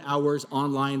exorbitant hours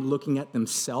online looking at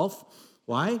themselves.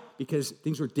 Why? Because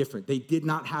things were different. They did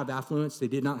not have affluence. They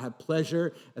did not have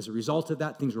pleasure. As a result of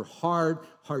that, things were hard.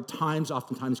 Hard times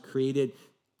oftentimes created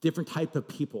different type of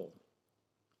people.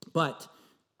 But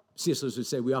C.S. Lewis would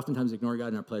say we oftentimes ignore God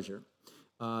in our pleasure.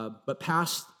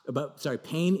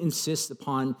 Pain insists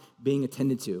upon being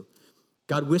attended to.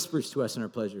 God whispers to us in our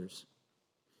pleasures.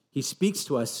 He speaks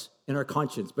to us in our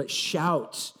conscience, but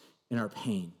shouts in our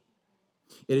pain.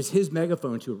 It is his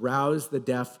megaphone to rouse a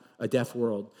deaf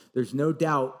world. There's no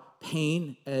doubt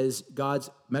pain as God's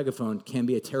megaphone can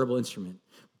be a terrible instrument,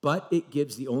 but it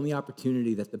gives the only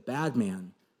opportunity that the bad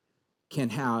man can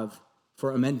have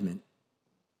for amendment.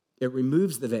 It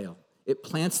removes the veil. It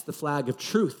plants the flag of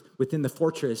truth within the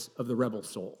fortress of the rebel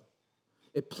soul.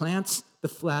 It plants the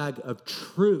flag of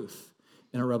truth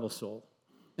in a rebel soul.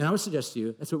 And I would suggest to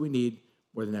you, that's what we need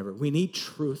more than ever. We need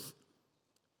truth.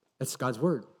 That's God's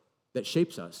word that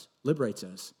shapes us, liberates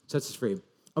us, sets us free.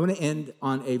 I want to end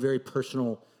on a very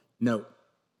personal note,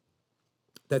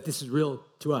 that this is real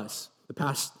to us. The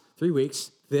past 3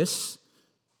 weeks, this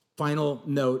final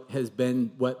note has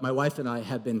been what my wife and I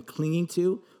have been clinging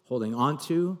to, holding on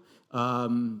to.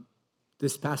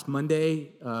 This past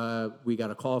Monday, we got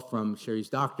a call from Sherry's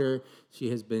doctor. She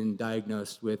has been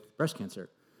diagnosed with breast cancer.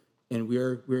 And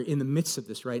we're in the midst of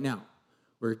this right now.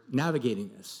 We're navigating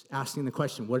this, asking the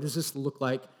question, what does this look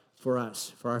like for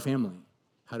us, for our family?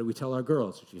 How do we tell our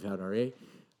girls, which we've had already?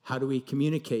 How do we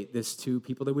communicate this to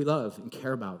people that we love and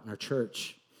care about in our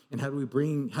church? And how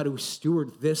do we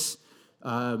steward this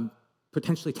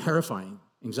potentially terrifying,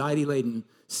 anxiety-laden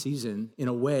season in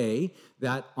a way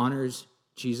that honors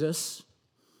Jesus,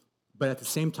 but at the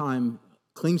same time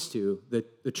clings to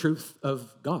the truth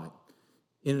of God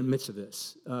in the midst of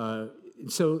this?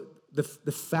 So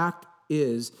the fact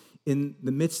is, in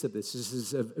the midst of this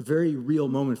is a very real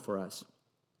moment for us,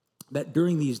 that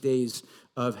during these days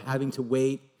of having to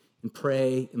wait and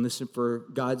pray and listen for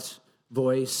God's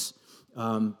voice,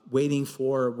 waiting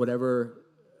for whatever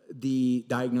the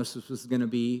diagnosis was going to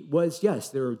be, yes,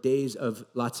 there were days of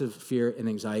lots of fear and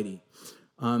anxiety.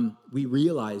 We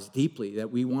realize deeply that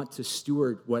we want to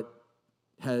steward what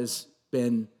has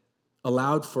been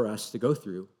allowed for us to go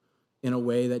through in a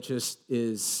way that just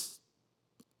is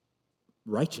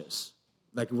righteous.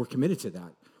 Like, we're committed to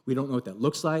that. We don't know what that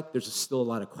looks like. There's still a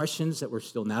lot of questions that we're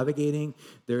still navigating.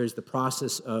 There is the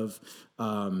process of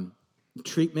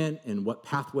treatment and what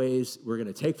pathways we're going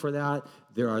to take for that.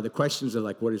 There are the questions of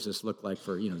like, what does this look like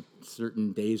for,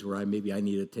 certain days where I need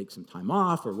to take some time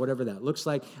off or whatever that looks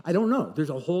like. I don't know. There's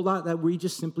a whole lot that we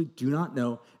just simply do not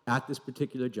know at this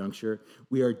particular juncture.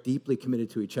 We are deeply committed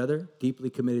to each other, deeply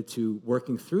committed to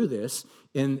working through this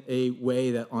in a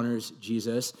way that honors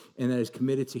Jesus and that is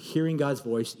committed to hearing God's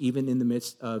voice even in the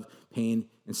midst of pain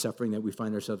and suffering that we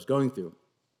find ourselves going through.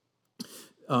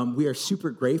 we are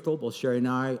super grateful, both Sherry and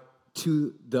I,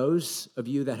 to those of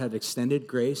you that have extended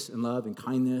grace and love and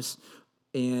kindness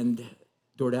and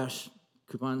DoorDash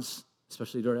coupons,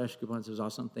 especially DoorDash coupons. It was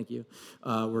awesome. Thank you.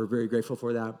 We're very grateful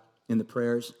for that in the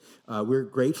prayers. We're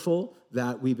grateful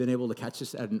that we've been able to catch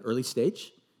this at an early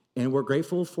stage, and we're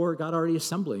grateful for God already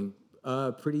assembling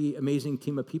a pretty amazing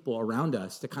team of people around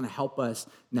us to kind of help us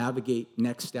navigate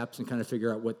next steps and kind of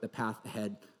figure out what the path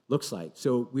ahead looks like.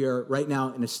 So we are right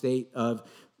now in a state of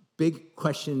big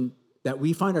question that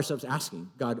we find ourselves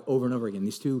asking God over and over again.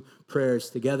 These two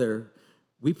prayers together,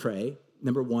 we pray.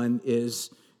 Number one is,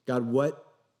 God, what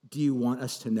do you want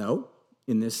us to know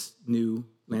in this new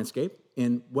landscape?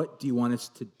 And what do you want us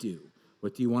to do?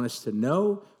 What do you want us to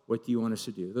know? What do you want us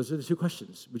to do? Those are the two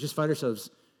questions. We just find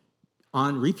ourselves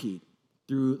on repeat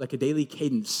through like a daily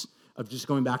cadence of just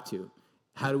going back to,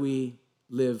 how do we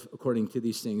live according to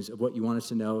these things of what you want us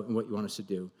to know and what you want us to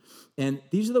do? And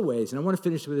these are the ways, and I want to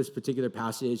finish with this particular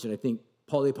passage, and I think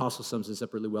Paul the Apostle sums this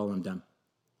up really well, and I'm done.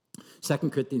 2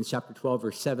 Corinthians chapter 12,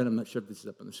 verse 7, I'm not sure if this is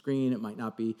up on the screen, it might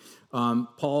not be.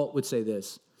 Paul would say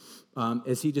this,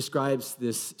 as he describes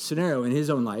this scenario in his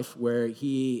own life where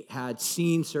he had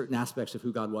seen certain aspects of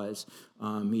who God was.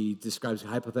 He describes a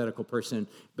hypothetical person,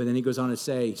 but then he goes on to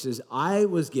say, he says, I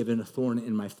was given a thorn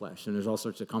in my flesh. And there's all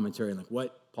sorts of commentary on like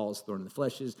what Paul's thorn in the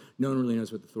flesh is. No one really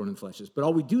knows what the thorn in the flesh is. But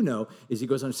all we do know is he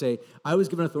goes on to say, I was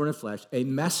given a thorn in the flesh, a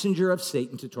messenger of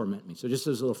Satan to torment me. So just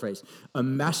this little phrase, a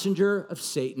messenger of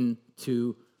Satan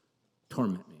to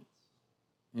torment me.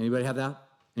 Anybody have that?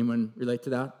 Anyone relate to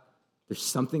that? There's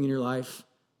something in your life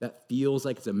that feels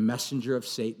like it's a messenger of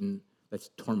Satan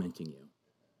that's tormenting you.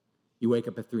 You wake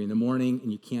up at 3 a.m.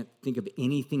 and you can't think of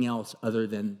anything else other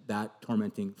than that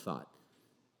tormenting thought,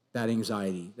 that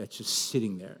anxiety that's just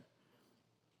sitting there,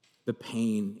 the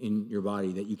pain in your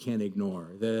body that you can't ignore,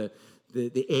 the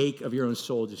ache of your own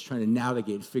soul just trying to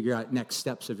navigate, figure out next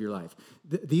steps of your life.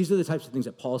 These are the types of things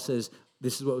that Paul says,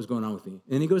 this is what was going on with me.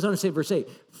 And he goes on to say, verse 8,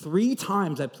 3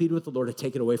 times I pleaded with the Lord to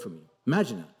take it away from me.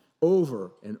 Imagine that.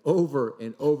 Over and over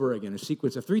and over again, a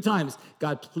sequence of 3 times,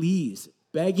 God, please,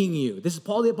 begging you. This is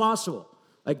Paul the Apostle.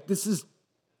 Like, this is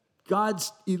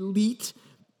God's elite,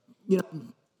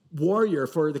 warrior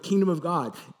for the kingdom of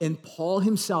God. And Paul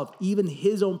himself, even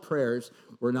his own prayers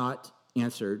were not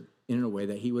answered in a way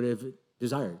that he would have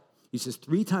desired. He says,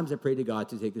 3 times I prayed to God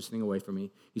to take this thing away from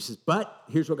me. He says, but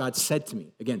here's what God said to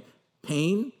me. Again,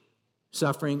 pain,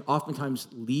 suffering oftentimes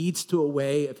leads to a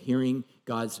way of hearing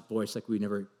God's voice like we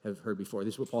never have heard before.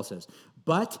 This is what Paul says.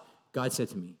 But God said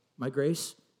to me, my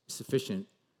grace is sufficient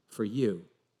for you,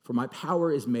 for my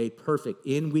power is made perfect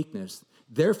in weakness.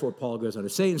 Therefore, Paul goes on to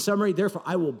say, in summary, therefore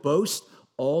I will boast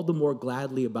all the more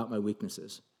gladly about my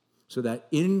weaknesses, so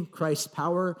that Christ's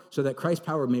power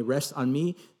may rest on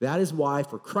me. That is why,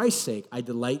 for Christ's sake, I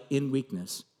delight in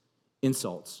weakness,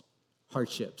 insults,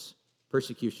 hardships,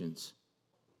 persecutions,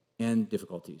 and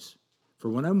difficulties. For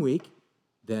when I'm weak,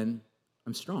 then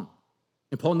I'm strong.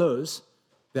 And Paul knows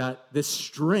that this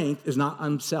strength is not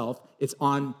on himself, it's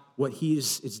on what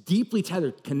it's deeply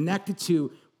tethered, connected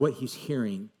to what he's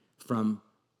hearing from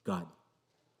God.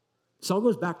 This all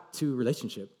goes back to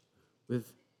relationship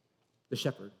with the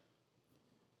shepherd.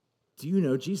 Do you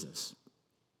know Jesus?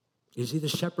 Is he the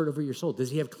shepherd over your soul?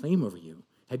 Does he have claim over you?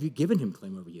 Have you given him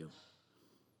claim over you?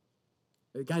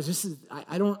 Guys, this is,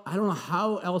 I don't know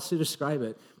how else to describe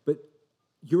it, but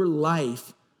your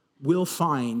life will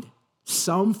find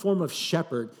some form of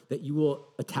shepherd that you will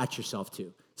attach yourself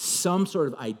to. Some sort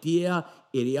of idea,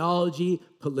 ideology,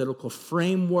 political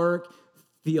framework,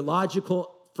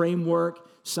 theological framework,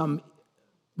 some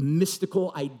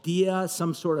mystical idea,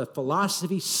 some sort of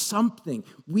philosophy, something.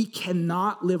 We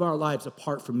cannot live our lives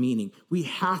apart from meaning. We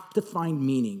have to find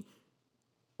meaning,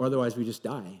 or otherwise we just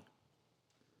die.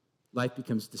 Life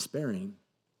becomes despairing.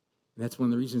 And that's one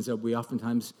of the reasons that we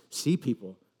oftentimes see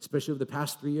people, especially over the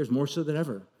past 3 years, more so than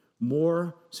ever,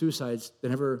 more suicides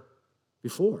than ever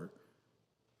before.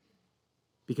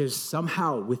 Because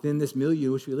somehow within this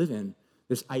milieu which we live in,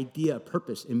 this idea of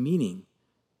purpose and meaning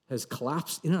has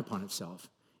collapsed in upon itself.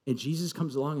 And Jesus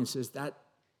comes along and says,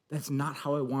 that's not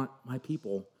how I want my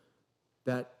people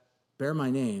that bear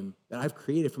my name, that I've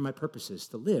created for my purposes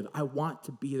to live. I want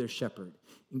to be their shepherd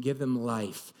and give them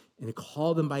life and to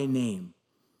call them by name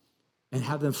and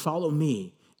have them follow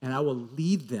me, and I will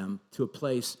lead them to a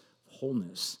place of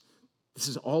wholeness. This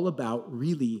is all about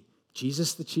really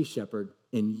Jesus, the chief shepherd,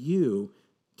 and you.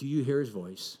 Do you hear his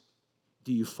voice?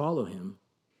 Do you follow him?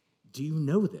 Do you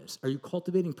know this? Are you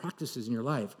cultivating practices in your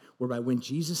life whereby when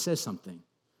Jesus says something,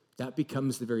 that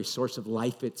becomes the very source of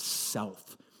life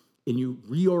itself, and you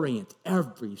reorient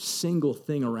every single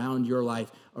thing around your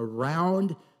life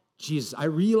around Jesus. I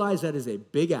realize that is a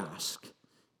big ask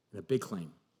and a big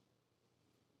claim.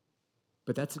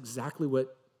 But that's exactly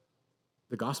what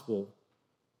the gospel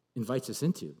invites us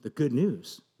into, the good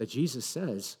news that Jesus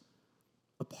says,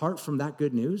 apart from that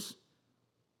good news,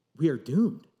 we are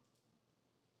doomed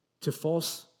to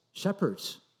false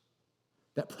shepherds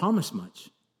that promise much,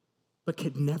 but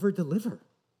could never deliver,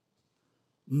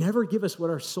 never give us what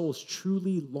our souls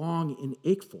truly long and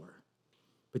ache for.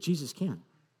 But Jesus can.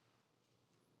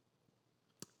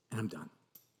 And I'm done.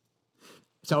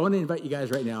 So I want to invite you guys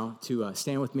right now to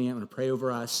stand with me. I'm going to pray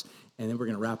over us, and then we're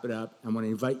going to wrap it up. I want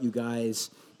to invite you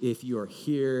guys, if you are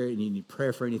here and you need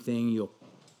prayer for anything, you'll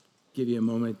give you a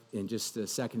moment in just a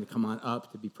second to come on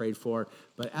up to be prayed for.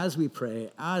 But as we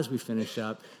pray, as we finish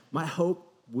up, my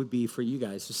hope would be for you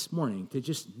guys this morning to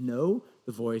just know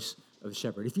the voice of the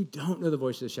shepherd. If you don't know the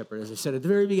voice of the shepherd, as I said at the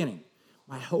very beginning,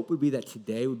 my hope would be that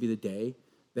today would be the day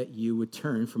that you would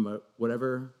turn from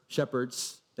whatever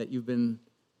shepherds that you've been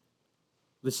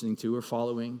listening to or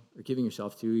following or giving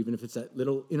yourself to, even if it's that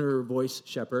little inner voice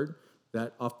shepherd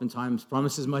that oftentimes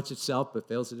promises much itself but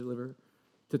fails to deliver,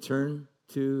 to turn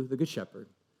to the good shepherd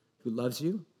who loves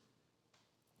you,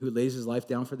 who lays his life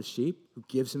down for the sheep, who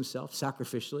gives himself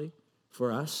sacrificially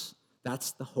for us.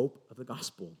 That's the hope of the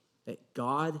gospel, that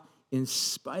God, in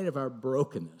spite of our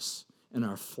brokenness and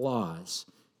our flaws,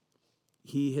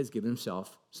 he has given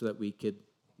himself so that we could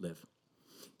live.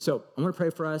 So I'm going to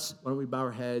pray for us. Why don't we bow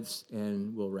our heads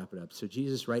and we'll wrap it up. So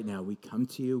Jesus, right now, we come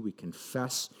to you. We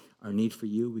confess our need for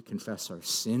you. We confess our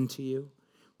sin to you.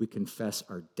 We confess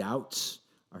our doubts,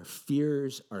 our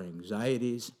fears, our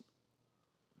anxieties,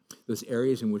 those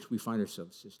areas in which we find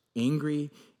ourselves just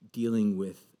angry, dealing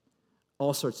with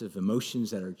all sorts of emotions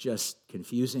that are just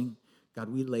confusing. God,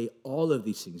 we lay all of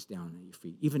these things down at your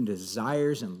feet, even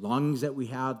desires and longings that we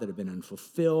have that have been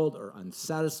unfulfilled or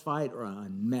unsatisfied or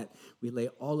unmet. We lay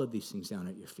all of these things down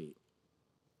at your feet.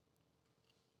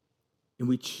 And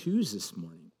we choose this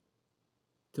morning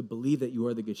to believe that you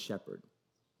are the good shepherd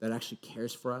that actually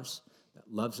cares for us, that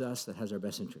loves us, that has our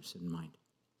best interests in mind.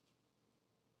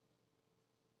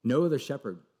 No other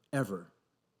shepherd ever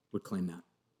would claim that.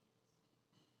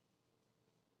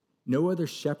 No other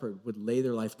shepherd would lay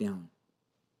their life down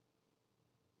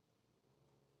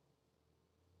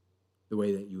the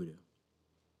way that you do.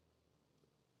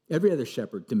 Every other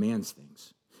shepherd demands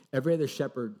things. Every other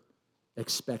shepherd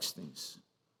expects things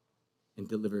and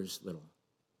delivers little.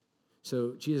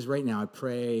 So, Jesus, right now, I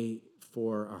pray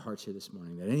for our hearts here this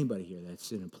morning, that anybody here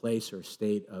that's in a place or a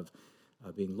state of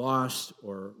being lost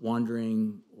or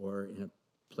wandering or in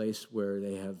a place where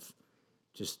they have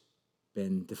just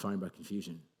been defined by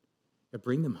confusion,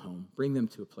 bring them home. Bring them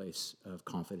to a place of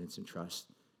confidence and trust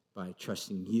by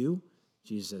trusting you,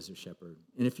 Jesus, as their shepherd.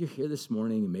 And if you're here this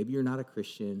morning and maybe you're not a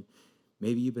Christian,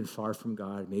 maybe you've been far from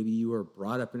God, maybe you were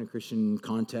brought up in a Christian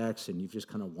context and you've just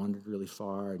kind of wandered really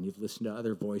far and you've listened to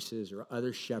other voices or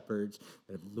other shepherds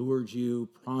that have lured you,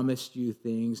 promised you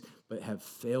things, but have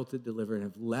failed to deliver and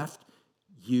have left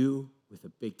you with a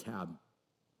big tab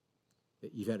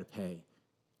that you've had to pay.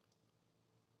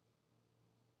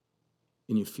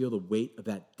 And you feel the weight of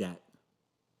that debt,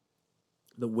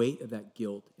 the weight of that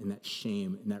guilt and that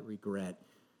shame and that regret.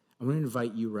 I want to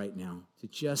invite you right now to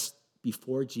just,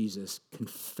 before Jesus,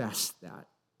 confess that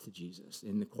to Jesus.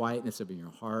 In the quietness of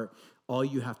your heart, all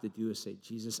you have to do is say,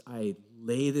 Jesus, I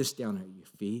lay this down at your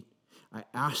feet. I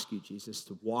ask you, Jesus,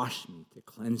 to wash me, to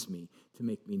cleanse me, to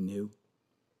make me new.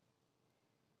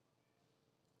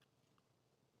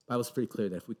 The Bible's pretty clear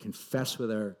that if we confess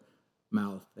with our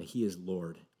mouth that he is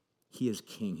Lord, he is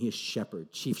king, he is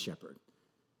shepherd, chief shepherd,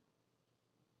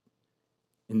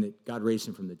 and that God raised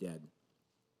him from the dead,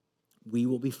 we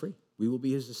will be free. We will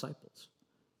be his disciples.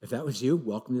 If that was you,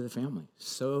 welcome to the family.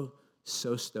 So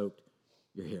stoked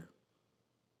you're here.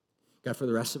 God, for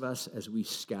the rest of us, as we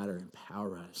scatter,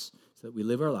 empower us so that we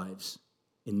live our lives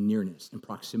in nearness and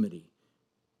proximity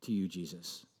to you,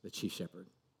 Jesus, the chief shepherd.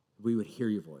 We would hear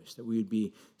your voice, that we would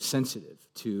be sensitive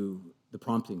to the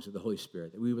promptings of the Holy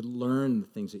Spirit, that we would learn the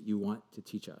things that you want to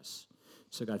teach us.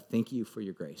 So God, thank you for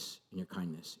your grace and your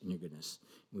kindness and your goodness.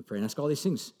 And we pray and ask all these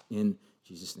things in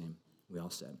Jesus' name. We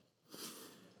all said.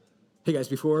 Hey guys,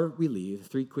 before we leave,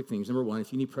 3 quick things. Number 1,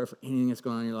 if you need prayer for anything that's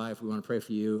going on in your life, we want to pray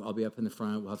for you. I'll be up in the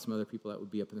front. Some other people that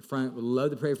would be up in the front. We'd love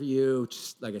to pray for you.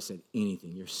 Just like I said,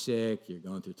 anything. You're sick, you're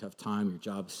going through a tough time, your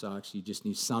job sucks, you just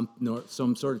need some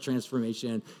sort of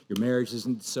transformation, your marriage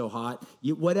isn't so hot,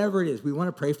 whatever it is, we want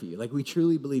to pray for you. Like we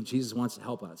truly believe Jesus wants to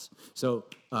help us. So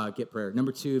get prayer.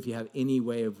 Number two, if you have any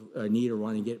way of need or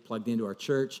wanting to get plugged into our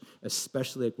church,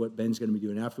 especially like what Ben's going to be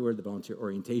doing afterward, the volunteer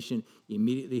orientation,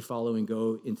 immediately follow and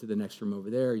go into the next room over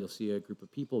there. You'll see a group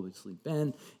of people, obviously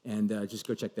Ben, and just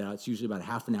go check that out. It's usually about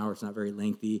half an hour. It's not very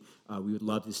lengthy. We would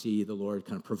love to see the Lord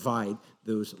kind of provide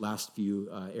those last few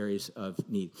areas of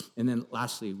need. And then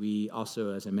lastly, we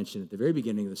also, as I mentioned at the very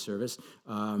beginning of the service,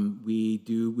 we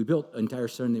built entire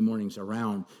Sunday mornings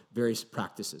around various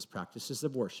practices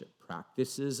of worship,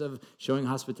 practices of showing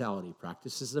hospitality,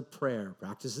 practices of prayer,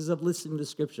 practices of listening to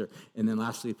Scripture, and then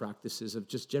lastly, practices of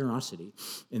just generosity.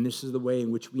 And this is the way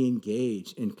in which we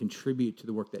engage and contribute to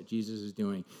the work that Jesus is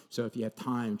doing. So if you have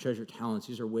time, treasure, talents,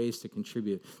 these are ways to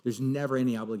contribute. There's never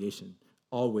any obligation.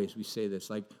 Always we say this,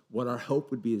 like what our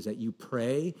hope would be is that you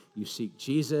pray, you seek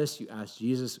Jesus, you ask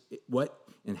Jesus what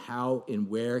and how and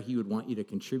where he would want you to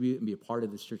contribute and be a part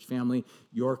of this church family.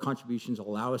 Your contributions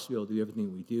allow us to be able to do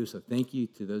everything we do. So thank you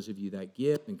to those of you that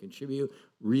give and contribute.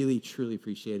 Really, truly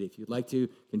appreciate it. If you'd like to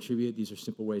contribute, these are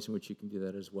simple ways in which you can do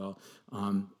that as well.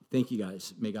 Thank you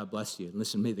guys. May God bless you. And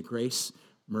listen, may the grace,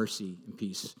 mercy, and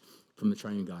peace from the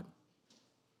triune God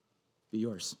be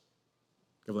yours.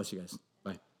 God bless you guys.